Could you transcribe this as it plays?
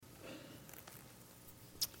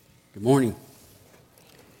Good morning.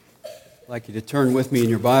 I'd like you to turn with me in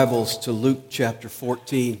your Bibles to Luke chapter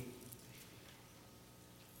 14.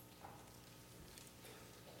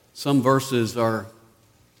 Some verses are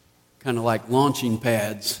kind of like launching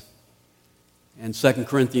pads. And 2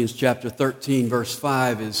 Corinthians chapter 13, verse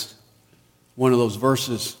 5 is one of those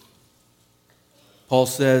verses. Paul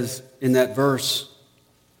says in that verse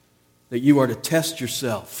that you are to test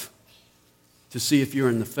yourself to see if you're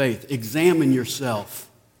in the faith. Examine yourself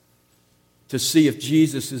to see if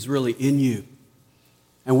Jesus is really in you.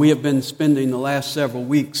 And we have been spending the last several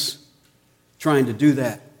weeks trying to do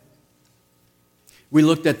that. We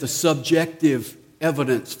looked at the subjective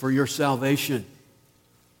evidence for your salvation.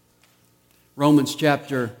 Romans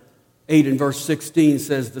chapter 8 and verse 16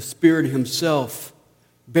 says, the Spirit Himself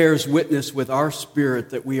bears witness with our spirit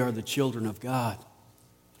that we are the children of God.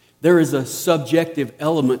 There is a subjective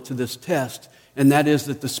element to this test, and that is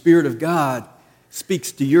that the Spirit of God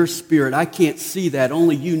speaks to your spirit. I can't see that,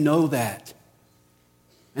 only you know that.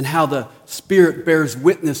 And how the Spirit bears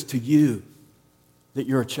witness to you that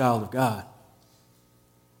you're a child of God.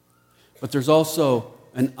 But there's also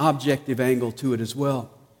an objective angle to it as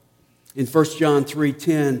well. In 1 John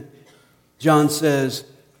 3:10, John says,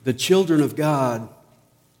 the children of God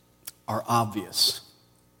are obvious.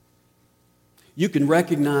 You can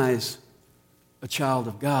recognize a child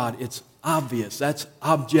of God. It's obvious. That's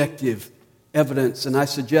objective evidence. And I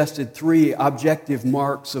suggested 3 objective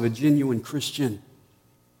marks of a genuine Christian.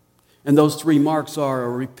 And those 3 marks are a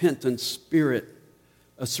repentant spirit,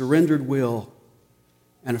 a surrendered will,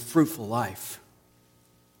 and a fruitful life.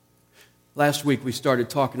 Last week we started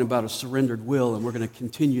talking about a surrendered will, and we're going to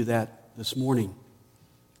continue that this morning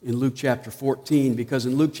in Luke chapter 14, because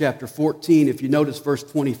in Luke chapter 14, if you notice verse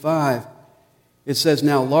 25, it says,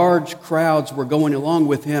 now large crowds were going along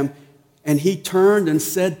with him, and he turned and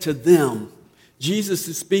said to them, Jesus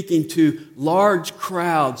is speaking to large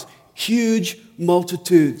crowds, huge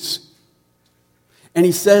multitudes. And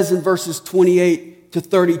he says in verses 28 to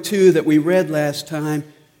 32 that we read last time,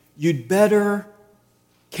 you'd better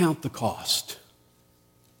count the cost.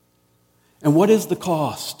 And what is the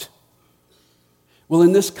cost? Well,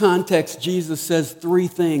 in this context, Jesus says 3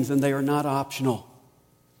 things, and they are not optional.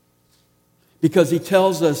 Because he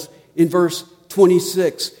tells us in verse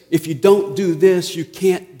 26, if you don't do this, you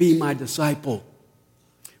can't be my disciple.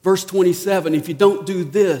 Verse 27, if you don't do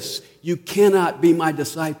this, you cannot be my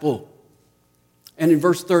disciple. And in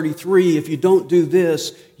verse 33, if you don't do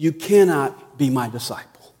this, you cannot be my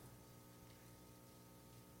disciple.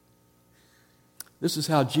 This is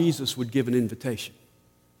how Jesus would give an invitation.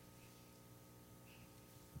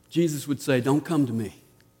 Jesus would say, don't come to me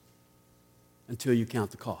until you count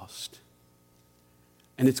the cost.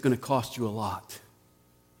 And it's going to cost you a lot,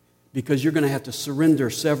 because you're going to have to surrender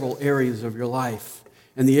several areas of your life.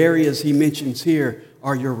 And the areas he mentions here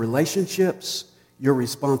are your relationships, your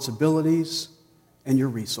responsibilities, and your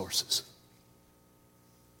resources.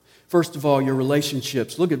 First of all, your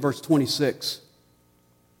relationships. Look at verse 26.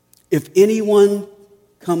 If anyone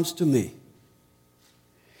comes to me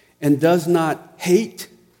and does not hate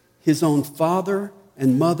his own father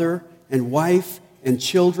and mother and wife and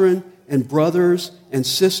children and brothers and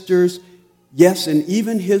sisters, yes, and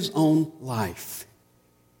even his own life,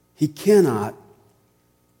 he cannot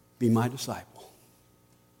be my disciple.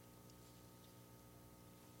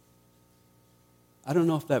 I don't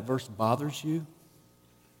know if that verse bothers you,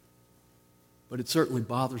 but it certainly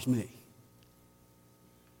bothers me.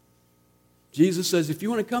 Jesus says, if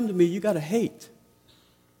you want to come to me, you got to hate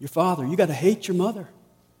your father. You got to hate your mother.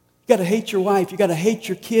 You got to hate your wife. You got to hate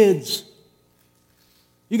your kids.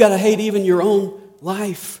 You got to hate even your own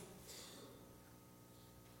life.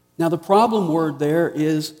 Now, the problem word there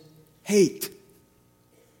is hate.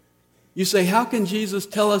 You say, how can Jesus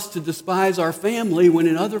tell us to despise our family when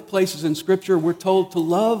in other places in Scripture we're told to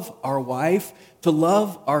love our wife, to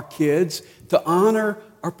love our kids, to honor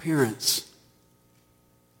our parents?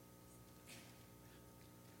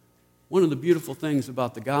 One of the beautiful things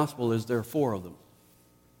about the gospel is there are 4 of them.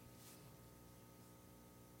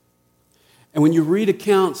 And when you read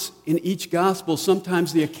accounts in each gospel,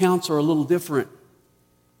 sometimes the accounts are a little different.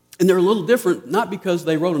 And they're a little different not because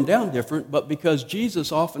they wrote them down different, but because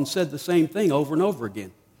Jesus often said the same thing over and over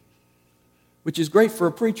again. Which is great for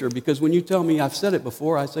a preacher, because when you tell me I've said it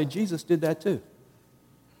before, I say Jesus did that too.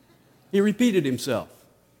 He repeated himself.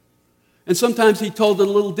 And sometimes he told it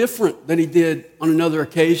a little different than he did on another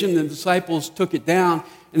occasion. The disciples took it down,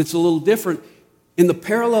 and it's a little different. In the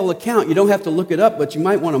parallel account, you don't have to look it up, but you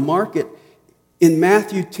might want to mark it. In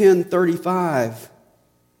Matthew 10:35,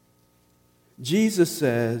 Jesus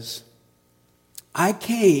says, I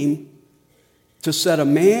came to set a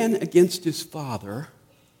man against his father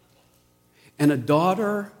and a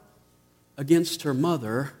daughter against her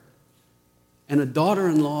mother and a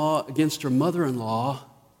daughter-in-law against her mother-in-law.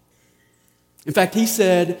 In fact, he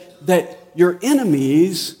said that your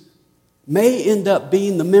enemies may end up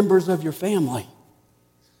being the members of your family.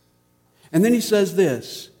 And then he says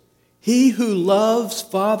this, he who loves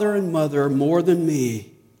father and mother more than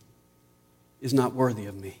me is not worthy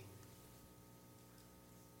of me.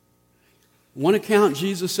 In one account,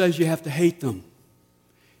 Jesus says you have to hate them.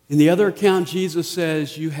 In the other account, Jesus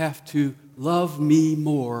says you have to love me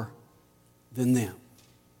more than them.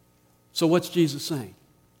 So what's Jesus saying?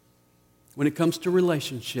 When it comes to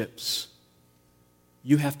relationships,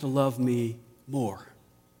 you have to love me more.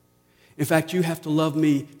 In fact, you have to love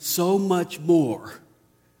me so much more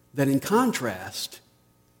that in contrast,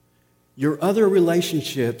 your other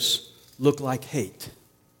relationships look like hate.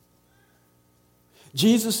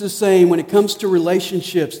 Jesus is saying when it comes to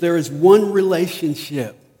relationships, there is one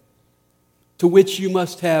relationship to which you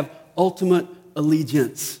must have ultimate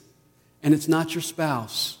allegiance. And it's not your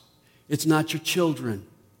spouse. It's not your children.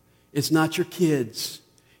 It's not your kids.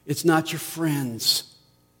 It's not your friends.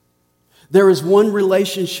 There is one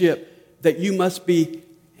relationship that you must be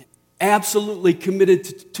absolutely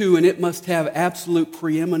committed to, and it must have absolute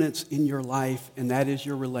preeminence in your life, and that is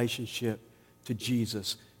your relationship to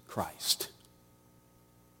Jesus Christ.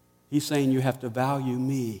 He's saying you have to value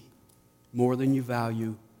me more than you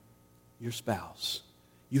value your spouse.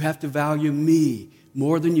 You have to value me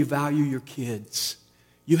more than you value your kids.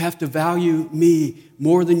 You have to value me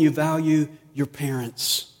more than you value your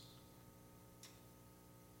parents.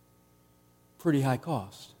 Pretty high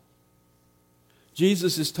cost.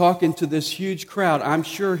 Jesus is talking to this huge crowd. I'm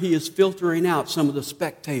sure he is filtering out some of the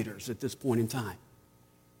spectators at this point in time.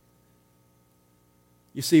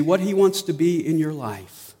 You see, what he wants to be in your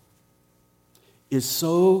life is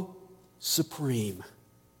so supreme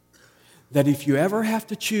that if you ever have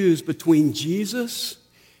to choose between Jesus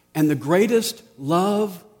and the greatest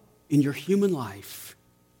love in your human life,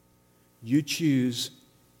 you choose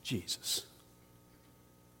Jesus.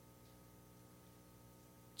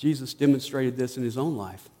 Jesus demonstrated this in his own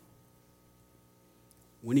life.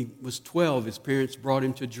 When he was 12, his parents brought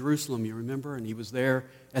him to Jerusalem, you remember? And he was there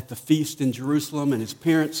at the feast in Jerusalem, and his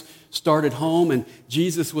parents started home, and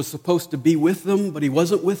Jesus was supposed to be with them, but he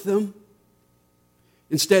wasn't with them.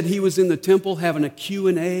 Instead, he was in the temple having a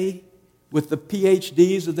Q&A with the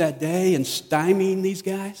PhDs of that day and stymieing these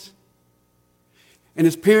guys. And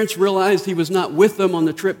his parents realized he was not with them on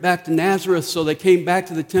the trip back to Nazareth, so they came back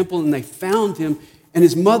to the temple and they found him. And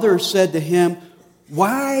his mother said to him,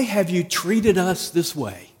 "Why have you treated us this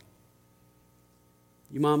way?"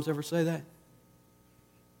 You moms ever say that?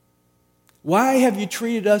 Why have you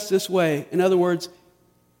treated us this way? In other words,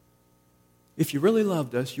 if you really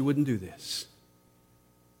loved us, you wouldn't do this.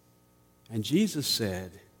 And Jesus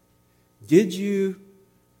said, "Did you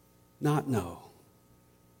not know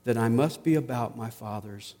that I must be about my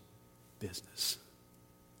Father's business?"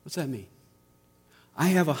 What's that mean? I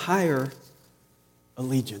have a higher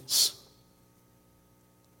allegiance.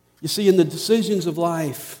 You see, in the decisions of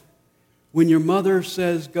life, when your mother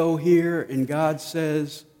says go here and God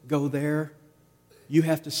says go there, you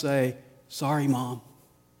have to say, "Sorry, Mom."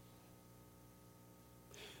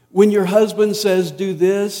 When your husband says do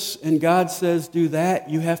this and God says do that,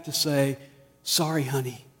 you have to say, "Sorry,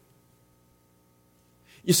 honey."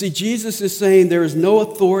 You see, Jesus is saying there is no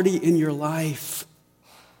authority in your life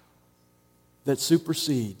that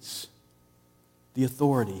supersedes the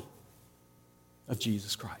authority of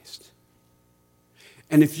Jesus Christ.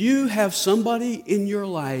 And if you have somebody in your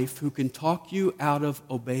life who can talk you out of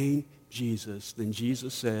obeying Jesus, then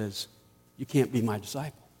Jesus says, you can't be my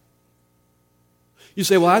disciple. You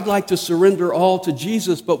say, "Well, I'd like to surrender all to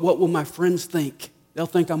Jesus, but what will my friends think? They'll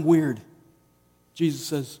think I'm weird." Jesus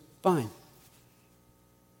says, "Fine.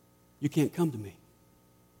 You can't come to me."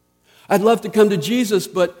 "I'd love to come to Jesus,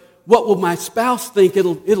 but what will my spouse think?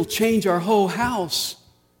 It'll change our whole house."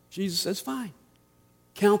 Jesus says, "Fine.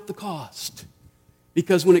 Count the cost.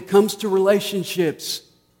 Because when it comes to relationships,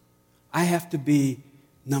 I have to be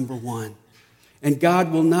number one. And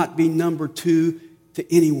God will not be number two to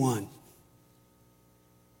anyone."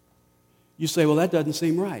 You say, "Well, that doesn't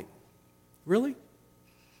seem right." Really?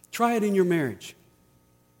 Try it in your marriage.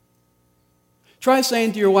 Try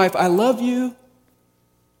saying to your wife, "I love you,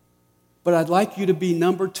 but I'd like you to be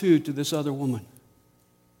number two to this other woman."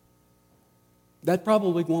 That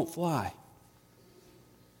probably won't fly.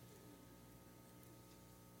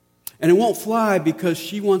 And it won't fly because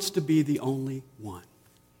she wants to be the only one.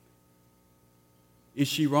 Is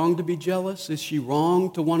she wrong to be jealous? Is she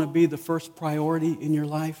wrong to want to be the first priority in your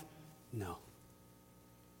life? No.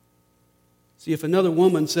 See, if another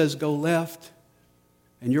woman says go left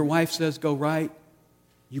and your wife says go right,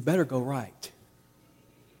 you better go right.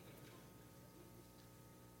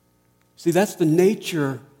 See, that's the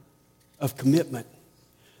nature of commitment.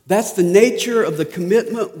 That's the nature of the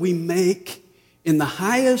commitment we make in the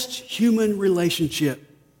highest human relationship.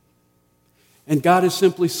 And God is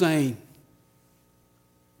simply saying,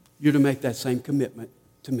 you're to make that same commitment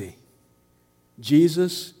to me.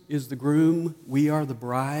 Jesus is the groom. We are the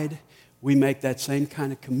bride. We make that same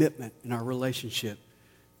kind of commitment in our relationship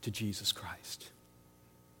to Jesus Christ.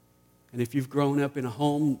 And if you've grown up in a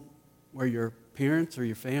home where your parents or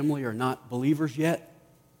your family are not believers yet,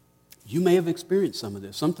 you may have experienced some of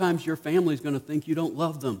this. Sometimes your family is going to think you don't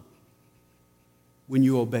love them when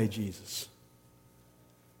you obey Jesus.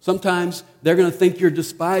 Sometimes they're going to think you're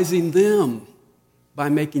despising them by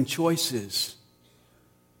making choices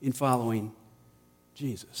in following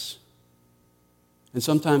Jesus. And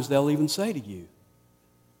sometimes they'll even say to you,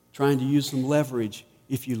 trying to use some leverage,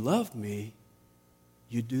 if you love me,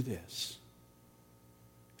 you do this.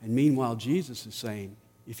 And meanwhile, Jesus is saying,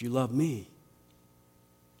 if you love me,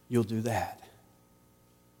 you'll do that.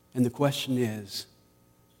 And the question is,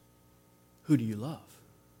 who do you love?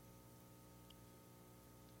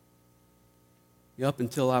 Up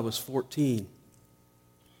until I was 14,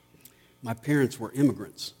 my parents were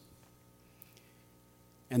immigrants.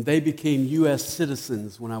 And they became U.S.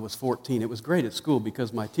 citizens when I was 14. It was great at school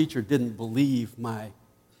because my teacher didn't believe my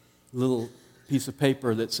little piece of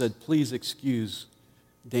paper that said, please excuse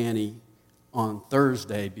Danny on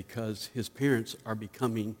Thursday because his parents are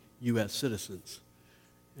becoming U.S. citizens.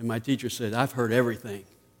 And my teacher said, I've heard everything.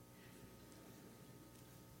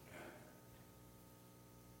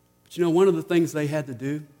 But you know, one of the things they had to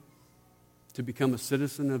do to become a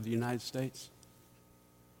citizen of the United States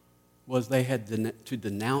was they had to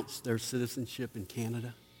denounce their citizenship in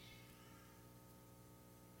Canada.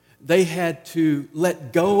 They had to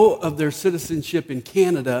let go of their citizenship in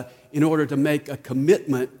Canada in order to make a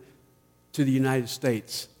commitment to the United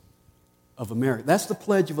States of America. That's the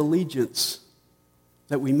Pledge of Allegiance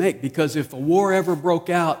that we make, because if a war ever broke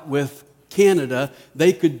out with Canada,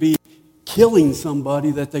 they could be killing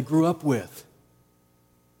somebody that they grew up with.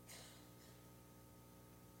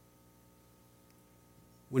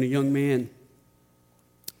 When a young man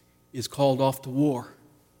is called off to war,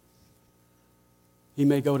 he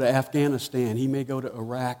may go to Afghanistan, he may go to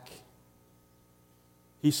Iraq.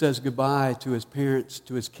 He says goodbye to his parents,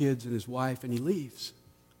 to his kids and his wife, and he leaves.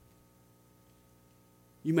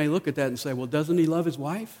 You may look at that and say, well, doesn't he love his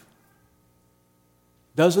wife?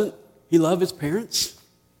 Doesn't he love his parents?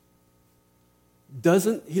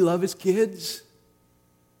 Doesn't he love his kids?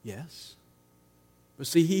 Yes. But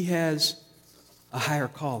see, he has a higher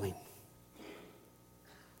calling.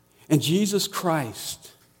 And Jesus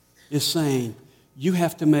Christ is saying, you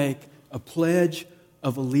have to make a pledge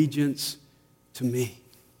of allegiance to me.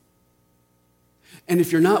 And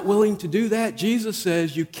if you're not willing to do that, Jesus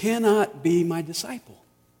says, you cannot be my disciple.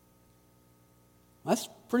 That's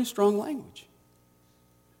pretty strong language.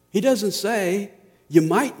 He doesn't say, you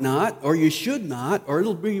might not, or you should not, or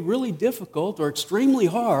it'll be really difficult or extremely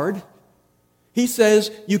hard. He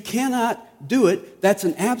says, you cannot do it. That's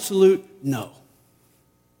an absolute no.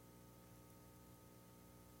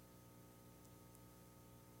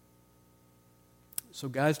 So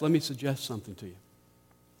guys, let me suggest something to you.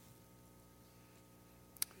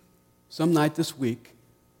 Some night this week,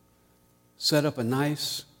 set up a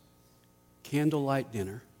nice candlelight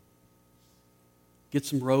dinner. Get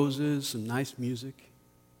some roses, some nice music.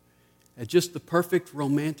 At just the perfect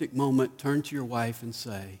romantic moment, turn to your wife and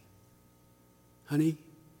say, honey,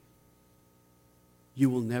 you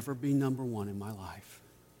will never be number one in my life.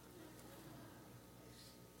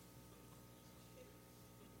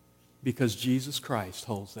 Because Jesus Christ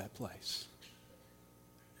holds that place.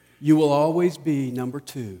 You will always be number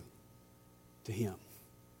two to Him.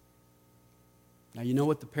 Now, you know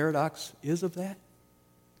what the paradox is of that?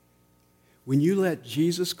 When you let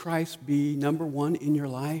Jesus Christ be number one in your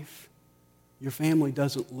life, your family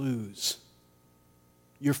doesn't lose.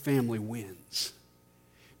 Your family wins.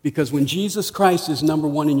 Because when Jesus Christ is number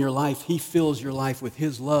one in your life, He fills your life with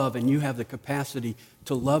His love, and you have the capacity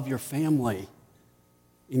to love your family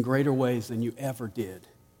in greater ways than you ever did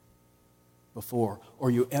before, or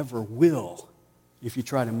you ever will if you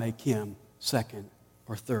try to make Him second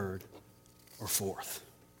or third or fourth.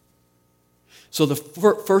 So the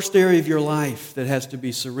first area of your life that has to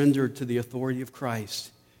be surrendered to the authority of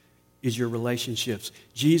Christ is your relationships.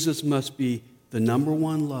 Jesus must be the number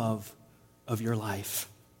one love of your life.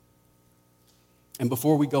 And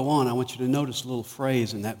before we go on, I want you to notice a little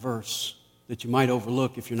phrase in that verse that you might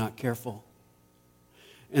overlook if you're not careful.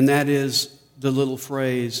 And that is the little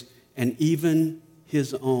phrase, and even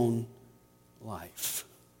his own life.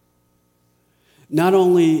 Not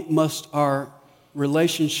only must our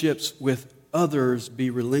relationships with others be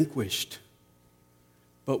relinquished,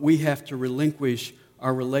 but we have to relinquish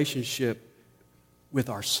our relationship with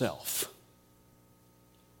ourselves.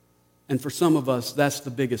 And for some of us, that's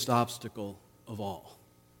the biggest obstacle of all.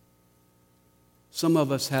 Some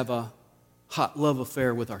of us have a hot love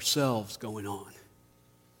affair with ourselves going on.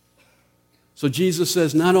 So Jesus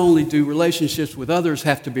says, not only do relationships with others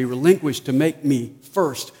have to be relinquished to make me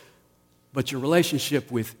first, but your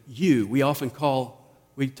relationship with you.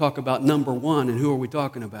 We talk about number one, and who are we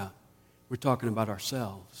talking about? We're talking about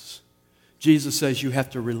ourselves. Jesus says you have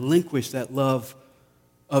to relinquish that love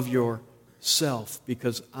of yourself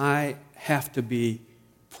because I have to be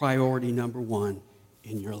priority number one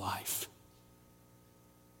in your life.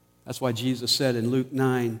 That's why Jesus said in Luke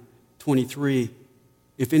 9:23,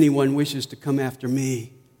 if anyone wishes to come after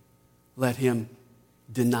me, let him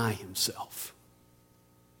deny himself.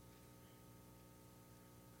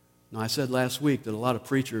 Now, I said last week that a lot of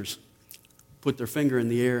preachers put their finger in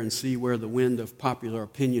the air and see where the wind of popular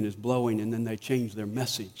opinion is blowing, and then they change their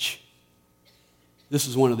message. This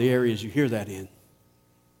is one of the areas you hear that in.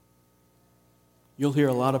 You'll hear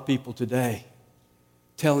a lot of people today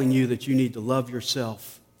telling you that you need to love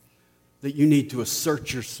yourself, that you need to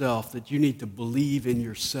assert yourself, that you need to believe in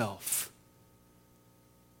yourself.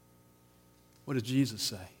 What does Jesus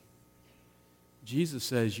say? Jesus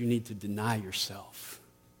says you need to deny yourself.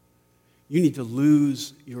 You need to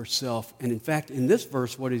lose yourself. And in fact, in this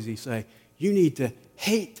verse, what does he say? You need to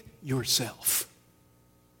hate yourself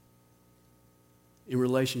in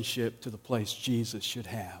relationship to the place Jesus should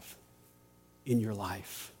have in your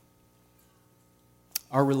life.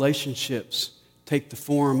 Our relationships take the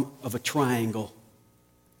form of a triangle.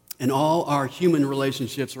 And all our human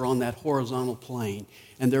relationships are on that horizontal plane.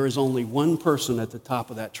 And there is only one person at the top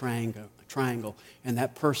of that triangle, and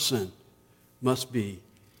that person must be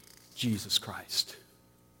Jesus Christ.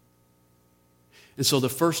 And so the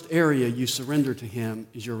first area you surrender to him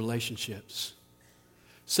is your relationships.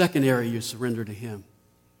 Second area you surrender to him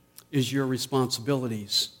is your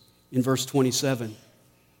responsibilities. In verse 27,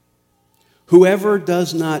 whoever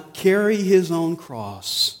does not carry his own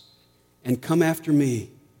cross and come after me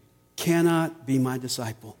cannot be my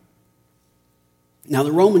disciple. Now,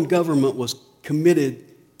 the Roman government was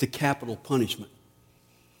committed to capital punishment.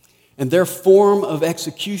 And their form of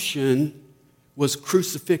execution was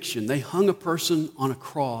crucifixion. They hung a person on a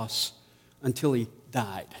cross until he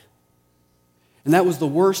died. And that was the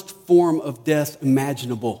worst form of death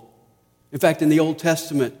imaginable. In fact, in the Old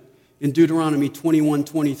Testament, in Deuteronomy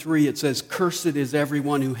 21:23, it says, "Cursed is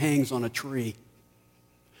everyone who hangs on a tree."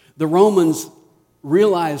 The Romans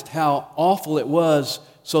realized how awful it was,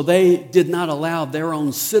 so they did not allow their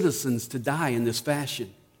own citizens to die in this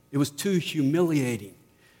fashion. It was too humiliating.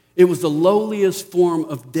 It was the lowliest form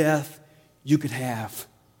of death you could have.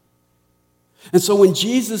 And so when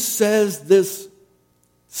Jesus says this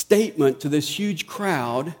statement to this huge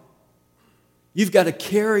crowd, you've got to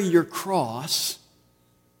carry your cross,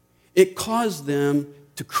 it caused them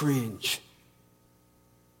to cringe.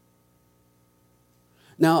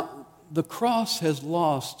 Now, the cross has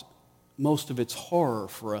lost most of its horror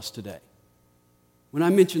for us today. When I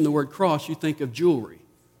mention the word cross, you think of jewelry.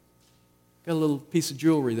 Got a little piece of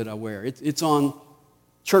jewelry that I wear. It's on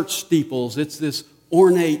church steeples. It's this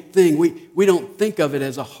ornate thing. We don't think of it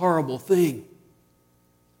as a horrible thing.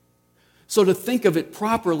 So to think of it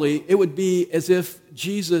properly, it would be as if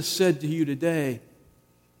Jesus said to you today,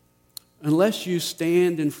 unless you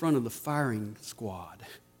stand in front of the firing squad,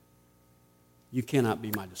 you cannot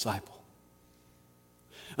be my disciple.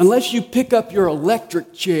 Unless you pick up your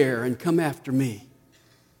electric chair and come after me,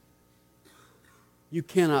 you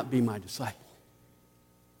cannot be my disciple.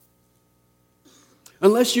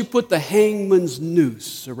 Unless you put the hangman's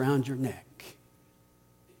noose around your neck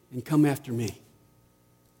and come after me,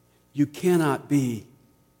 you cannot be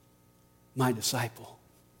my disciple.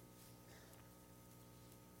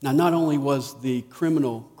 Now, not only was the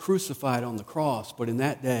criminal crucified on the cross, but in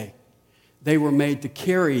that day, they were made to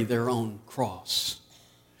carry their own cross.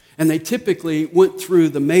 And they typically went through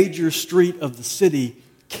the major street of the city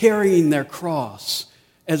carrying their cross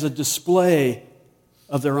as a display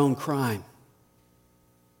of their own crime,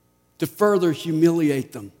 to further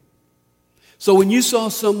humiliate them. So when you saw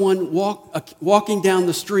someone walking down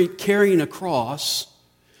the street carrying a cross,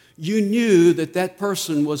 you knew that that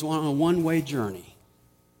person was on a one-way journey.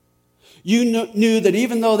 You knew that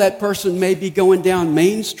even though that person may be going down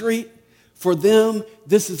Main Street, for them,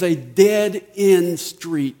 this is a dead-end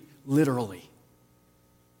street, literally.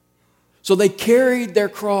 So they carried their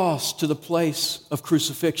cross to the place of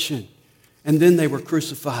crucifixion, and then they were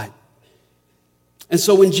crucified. And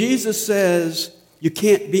so when Jesus says, you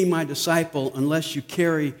can't be my disciple unless you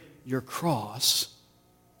carry your cross,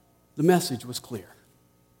 the message was clear.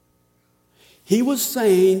 He was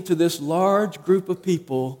saying to this large group of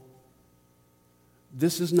people,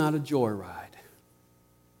 this is not a joyride.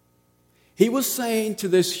 He was saying to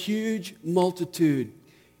this huge multitude,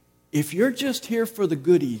 if you're just here for the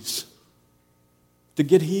goodies, to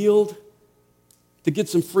get healed, to get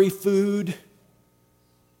some free food,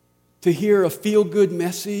 to hear a feel-good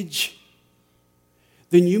message,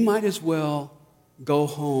 then you might as well go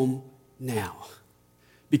home now.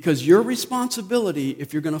 Because your responsibility,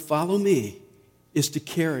 if you're going to follow me, is to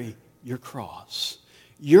carry your cross.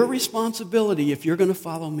 Your responsibility, if you're going to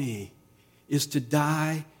follow me, is to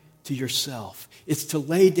die to yourself. It's to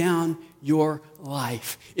lay down your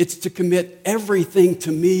life. It's to commit everything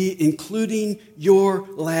to me, including your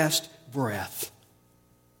last breath.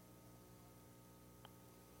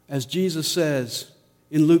 As Jesus says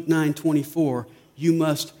in Luke 9:24, you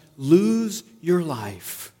must lose your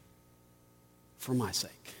life for my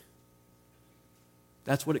sake.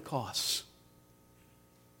 That's what it costs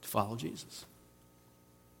to follow Jesus.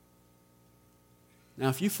 Now,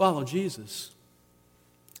 if you follow Jesus,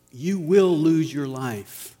 you will lose your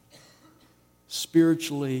life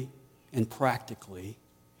spiritually and practically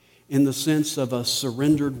in the sense of a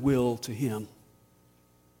surrendered will to Him.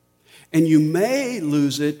 And you may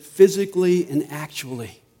lose it physically and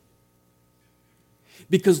actually.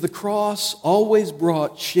 Because the cross always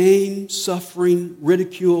brought shame, suffering,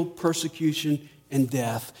 ridicule, persecution, and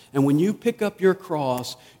death. And when you pick up your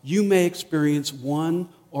cross, you may experience one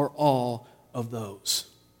or all of those.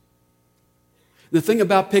 The thing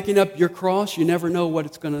about picking up your cross, you never know what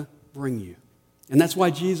it's going to bring you. And that's why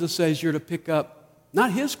Jesus says you're to pick up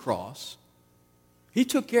not His cross. He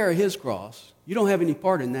took care of His cross. You don't have any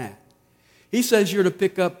part in that. He says you're to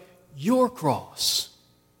pick up your cross.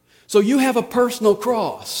 So you have a personal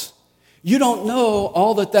cross. You don't know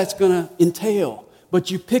all that that's going to entail,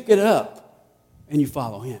 but you pick it up and you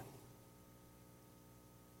follow Him.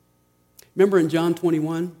 Remember in John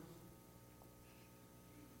 21?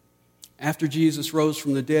 After Jesus rose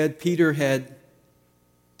from the dead, Peter had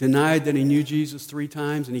denied that he knew Jesus 3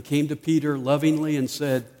 times, and he came to Peter lovingly and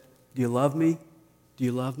said, do you love me? Do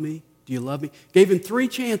you love me? Do you love me? Gave him 3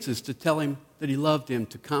 chances to tell him that he loved him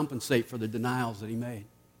to compensate for the denials that he made.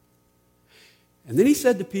 And then he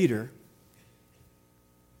said to Peter,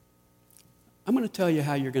 I'm going to tell you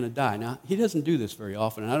how you're going to die. Now, he doesn't do this very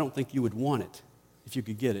often, and I don't think you would want it if you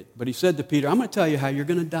could get it. But he said to Peter, I'm going to tell you how you're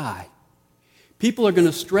going to die. People are going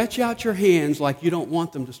to stretch out your hands like you don't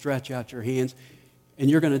want them to stretch out your hands, and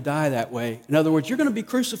you're going to die that way. In other words, you're going to be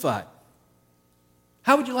crucified.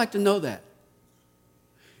 How would you like to know that?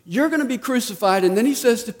 You're going to be crucified, and then he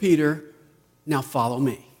says to Peter, now follow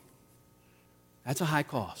me. That's a high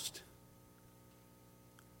cost.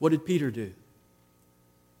 What did Peter do?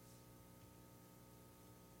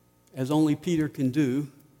 As only Peter can do,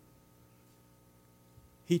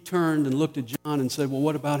 he turned and looked at John and said, well,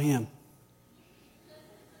 what about him?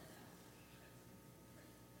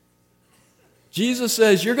 Jesus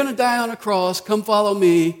says, you're going to die on a cross, come follow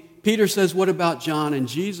me. Peter says, what about John? And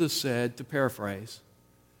Jesus said, to paraphrase,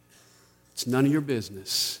 it's none of your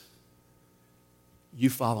business. You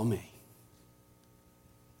follow me.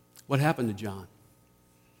 What happened to John?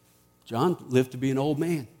 John lived to be an old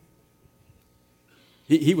man.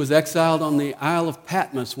 He was exiled on the Isle of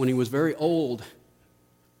Patmos when he was very old.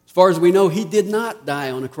 As far as we know, he did not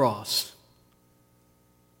die on a cross.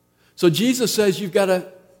 So Jesus says you've got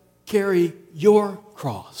to carry your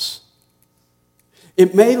cross.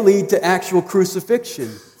 It may lead to actual crucifixion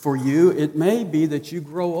for you. It may be that you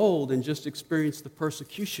grow old and just experience the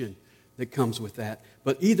persecution that comes with that.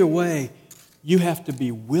 But either way, you have to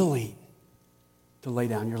be willing to lay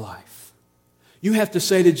down your life. You have to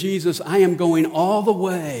say to Jesus, I am going all the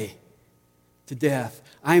way to death.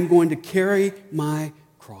 I am going to carry my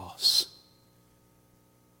cross.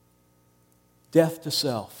 Death to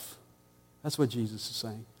self. That's what Jesus is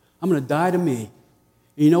saying. I'm going to die to me.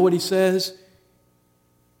 And you know what he says?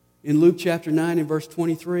 In Luke chapter 9 and verse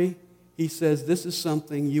 23, he says, this is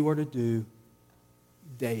something you are to do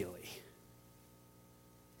daily.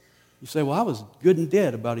 You say, well, I was good and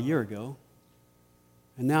dead about a year ago,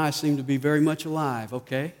 and now I seem to be very much alive.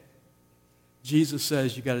 Okay. Jesus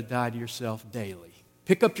says you got to die to yourself daily.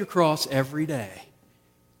 Pick up your cross every day.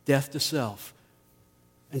 Death to self.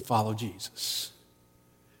 and follow Jesus.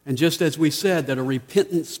 And just as we said that a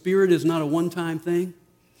repentant spirit is not a one-time thing,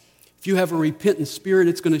 if you have a repentant spirit,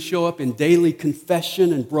 it's going to show up in daily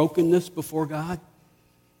confession and brokenness before God.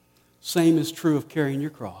 Same is true of carrying your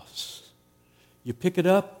cross. You pick it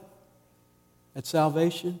up at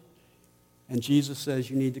salvation, and Jesus says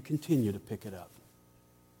you need to continue to pick it up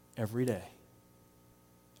every day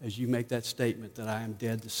as you make that statement that I am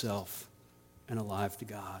dead to self and alive to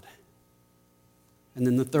God. And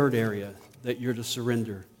then the third area that you're to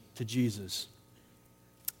surrender to Jesus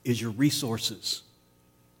is your resources.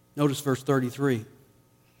 Notice verse 33.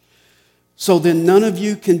 So then none of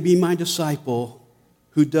you can be my disciple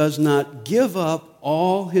who does not give up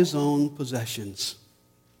all his own possessions.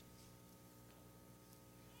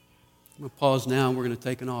 I'm going to pause now and we're going to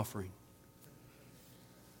take an offering.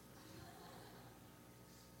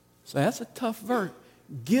 So that's a tough verse.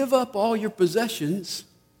 Give up all your possessions.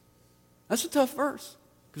 That's a tough verse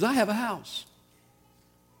because I have a house.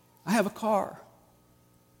 I have a car.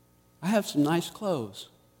 I have some nice clothes.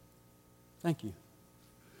 Thank you.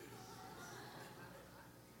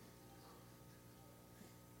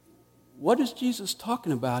 What is Jesus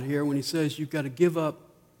talking about here when he says you've got to give up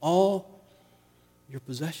all your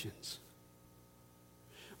possessions?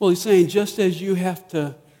 Well, he's saying just as you have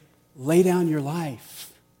to lay down your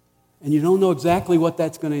life, and you don't know exactly what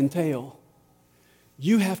that's going to entail,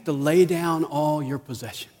 you have to lay down all your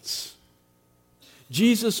possessions.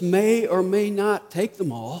 Jesus may or may not take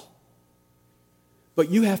them all, but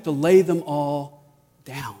you have to lay them all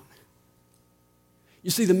down. You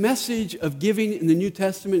see, the message of giving in the New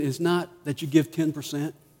Testament is not that you give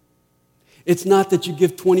 10%. It's not that you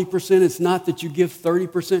give 20%. It's not that you give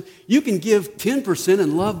 30%. You can give 10%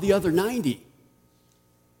 and love the other 90%.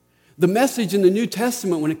 The message in the New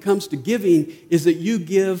Testament when it comes to giving is that you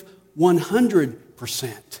give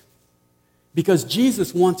 100% because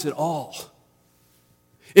Jesus wants it all.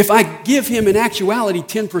 If I give him in actuality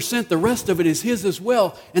 10%, the rest of it is his as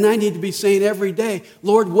well. And I need to be saying every day,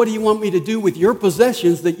 Lord, what do you want me to do with your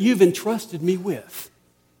possessions that you've entrusted me with?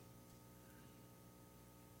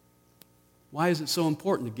 Why is it so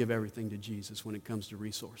important to give everything to Jesus when it comes to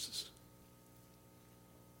resources?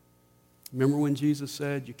 Remember when Jesus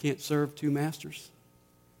said you can't serve two masters?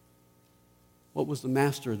 What was the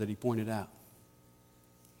master that he pointed out?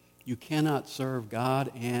 You cannot serve God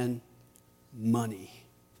and money.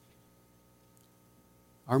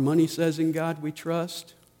 Our money says in God we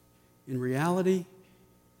trust. In reality,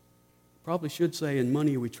 probably should say in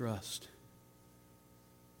money we trust.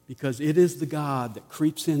 Because it is the God that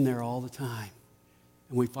creeps in there all the time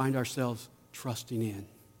and we find ourselves trusting in.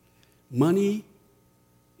 Money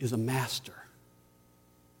is a master.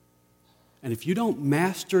 And if you don't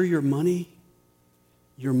master your money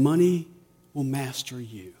will master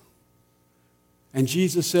you. And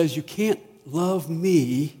Jesus says you can't love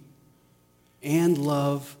me and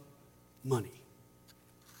love money.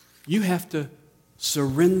 You have to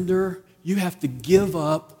surrender. You have to give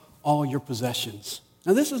up all your possessions.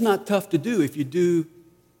 Now, this is not tough to do if you do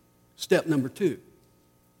step number 2.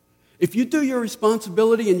 If you do your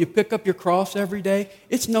responsibility and you pick up your cross every day,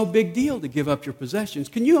 it's no big deal to give up your possessions.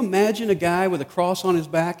 Can you imagine a guy with a cross on his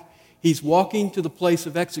back? He's walking to the place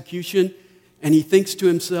of execution and he thinks to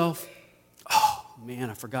himself, oh, man,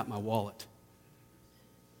 I forgot my wallet.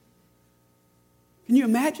 Can you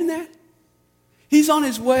imagine that? He's on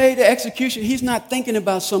his way to execution. He's not thinking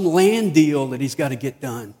about some land deal that he's got to get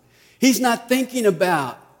done. He's not thinking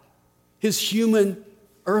about his human,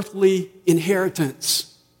 earthly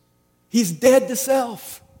inheritance. He's dead to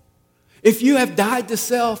self. If you have died to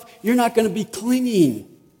self, you're not going to be clinging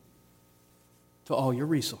to all your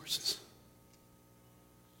resources.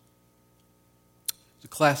 There's a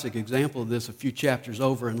classic example of this a few chapters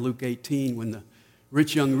over in Luke 18 when the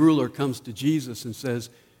rich young ruler comes to Jesus and says,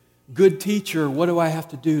 "Good teacher, what do I have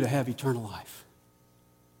to do to have eternal life?"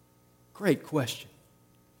 Great question.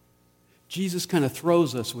 Jesus kind of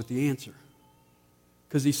throws us with the answer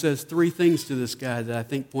because he says 3 things to this guy that I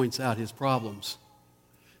think points out his problems.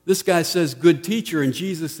 This guy says, "Good teacher," and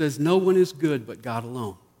Jesus says, "No one is good but God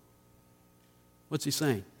alone." What's he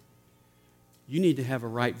saying? You need to have a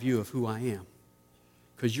right view of who I am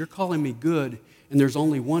because you're calling me good and there's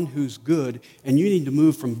only one who's good and you need to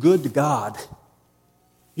move from good to God.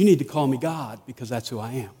 You need to call me God because that's who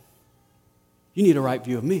I am. You need a right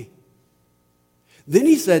view of me. Then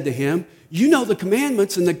he said to him, "You know the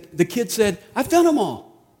commandments," and the kid said, "I've done them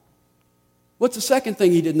all." What's the second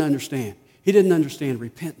thing he didn't understand? He didn't understand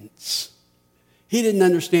repentance. He didn't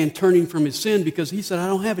understand turning from his sin because he said, "I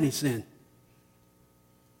don't have any sin."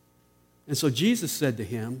 And so Jesus said to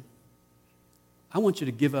him, "I want you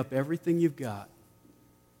to give up everything you've got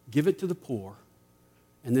give it to the poor,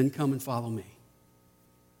 and then come and follow me.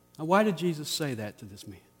 Now, why did Jesus say that to this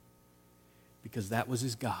man? Because that was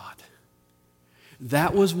his God.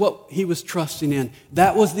 That was what he was trusting in.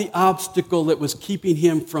 That was the obstacle that was keeping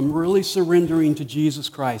him from really surrendering to Jesus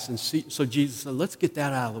Christ. And so Jesus said, let's get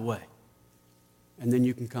that out of the way. And then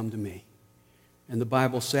you can come to me. And the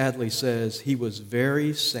Bible sadly says he was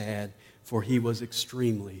very sad, for he was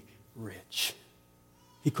extremely rich.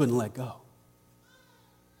 He couldn't let go.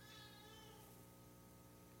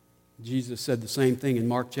 Jesus said the same thing in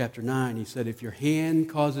Mark chapter 9. He said, if your hand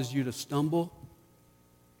causes you to stumble,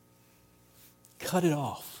 cut it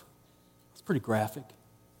off. It's pretty graphic.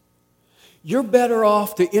 You're better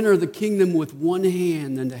off to enter the kingdom with one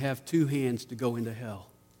hand than to have two hands to go into hell.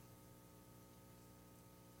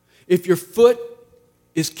 If your foot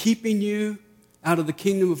is keeping you out of the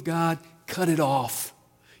kingdom of God, cut it off.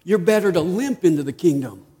 You're better to limp into the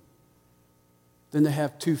kingdom than to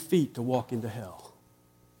have 2 feet to walk into hell.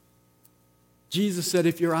 Jesus said,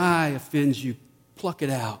 if your eye offends you, pluck it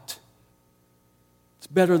out. It's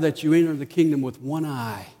better that you enter the kingdom with one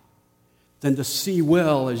eye than to see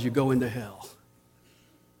well as you go into hell.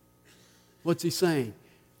 What's he saying?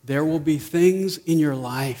 There will be things in your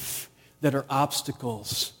life that are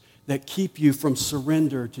obstacles that keep you from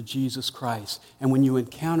surrender to Jesus Christ. And when you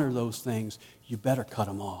encounter those things, you better cut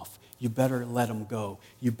them off. You better let them go.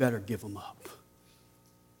 You better give them up.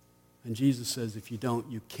 And Jesus says, if you don't,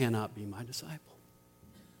 you cannot be my disciple.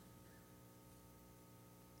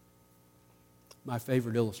 My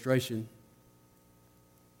favorite illustration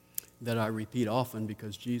that I repeat often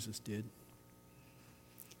because Jesus did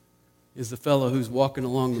is the fellow who's walking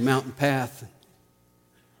along the mountain path,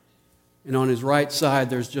 and on his right side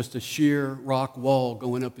there's just a sheer rock wall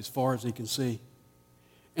going up as far as he can see.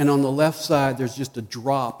 And on the left side there's just a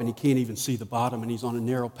drop and he can't even see the bottom, and he's on a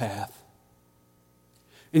narrow path.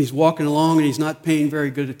 And he's walking along and he's not paying very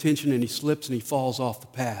good attention, and he slips and he falls off the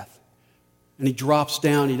path. And he drops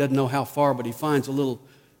down, he doesn't know how far, but he finds a little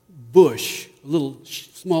bush, a little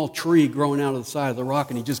small tree growing out of the side of the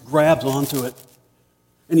rock, and he just grabs onto it.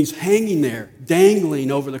 And he's hanging there,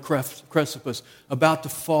 dangling over the precipice, about to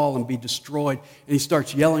fall and be destroyed. And he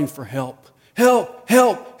starts yelling for help. Help,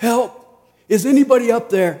 help, help. Is anybody up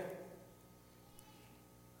there?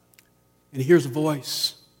 And he hears a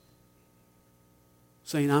voice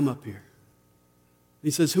saying, I'm up here. And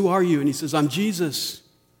he says, who are you? And he says, I'm Jesus.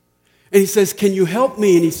 And he says, can you help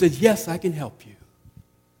me? And he says, yes, I can help you.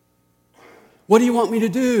 What do you want me to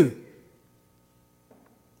do?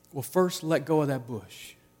 Well, first, let go of that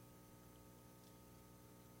bush.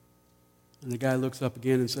 And the guy looks up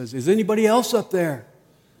again and says, is anybody else up there?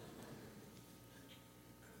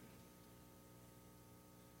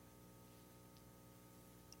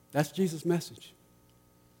 That's Jesus' message.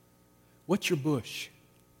 What's your bush?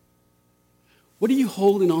 What are you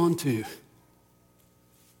holding on to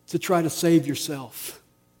try to save yourself?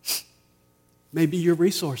 Maybe your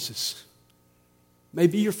resources.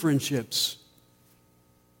 Maybe your friendships.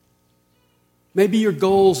 Maybe your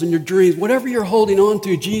goals and your dreams. Whatever you're holding on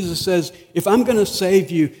to, Jesus says, if I'm going to save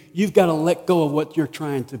you, you've got to let go of what you're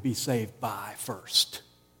trying to be saved by first,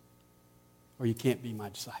 or you can't be my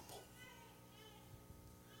disciple.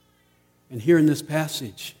 And here in this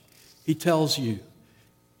passage, he tells you,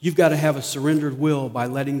 you've got to have a surrendered will by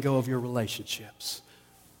letting go of your relationships.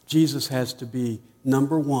 Jesus has to be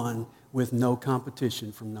number one with no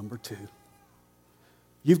competition from number two.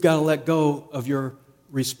 You've got to let go of your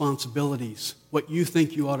responsibilities, what you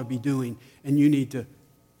think you ought to be doing, and you need to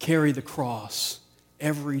carry the cross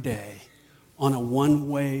every day on a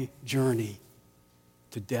one-way journey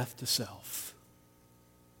to death to self.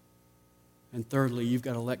 And thirdly, you've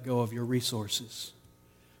got to let go of your resources,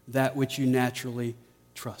 that which you naturally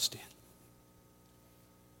trust in.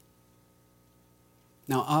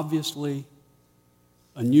 Now, obviously,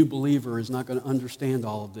 a new believer is not going to understand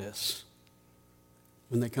all of this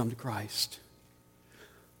when they come to Christ.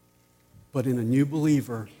 But in a new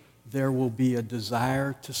believer, there will be a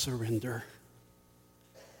desire to surrender.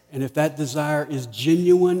 And if that desire is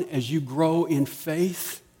genuine as you grow in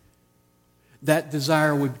faith, that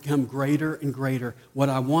desire would become greater and greater. What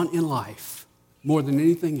I want in life, more than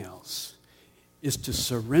anything else, is to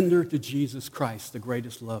surrender to Jesus Christ, the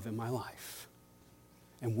greatest love in my life.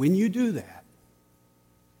 And when you do that,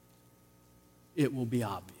 it will be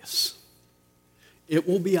obvious. It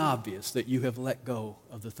will be obvious that you have let go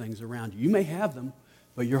of the things around you. You may have them,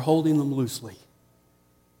 but you're holding them loosely.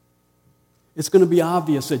 It's going to be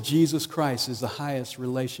obvious that Jesus Christ is the highest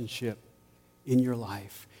relationship in your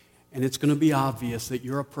life. And it's going to be obvious that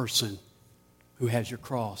you're a person who has your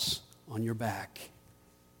cross on your back.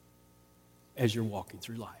 as you're walking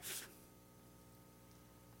through life.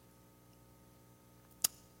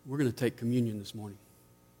 We're going to take communion this morning.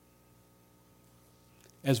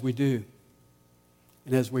 As we do,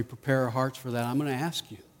 and as we prepare our hearts for that, I'm going to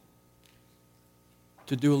ask you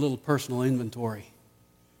to do a little personal inventory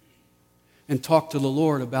and talk to the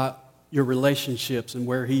Lord about your relationships and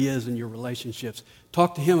where He is in your relationships.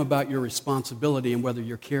 Talk to Him about your responsibility and whether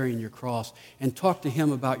you're carrying your cross. And talk to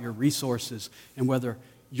Him about your resources and whether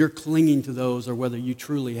you're clinging to those or whether you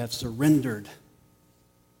truly have surrendered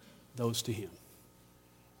those to Him.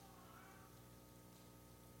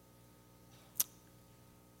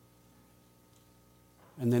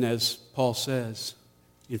 And then as Paul says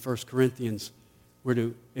in 1 Corinthians, we're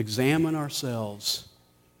to examine ourselves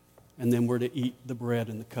and then we're to eat the bread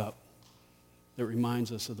and the cup that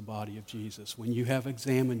reminds us of the body of Jesus. When you have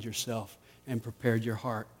examined yourself and prepared your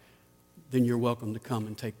heart, then you're welcome to come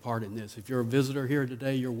and take part in this. If you're a visitor here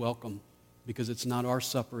today, you're welcome, because it's not our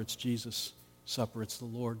supper, it's Jesus' supper, it's the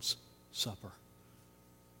Lord's supper.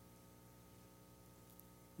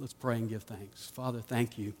 Let's pray and give thanks. Father,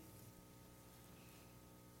 thank you.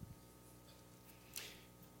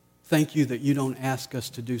 Thank you that you don't ask us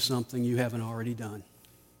to do something you haven't already done.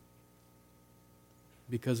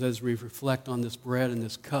 Because as we reflect on this bread and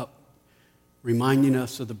this cup, reminding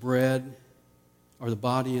us of the bread or the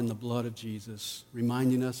body and the blood of Jesus,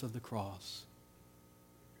 reminding us of the cross,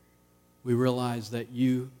 we realize that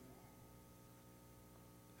you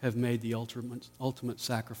have made the ultimate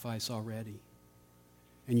sacrifice already.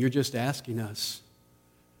 And you're just asking us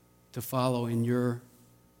to follow in your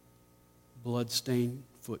blood-stained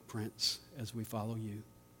footprints as we follow you.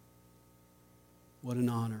 What an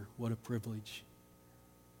honor, what a privilege.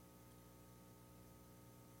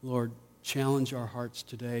 Lord, challenge our hearts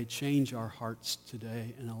today, change our hearts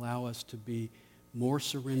today, and allow us to be more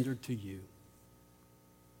surrendered to you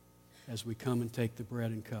as we come and take the bread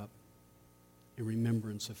and cup in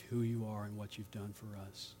remembrance of who you are and what you've done for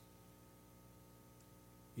us.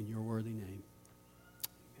 In your worthy name.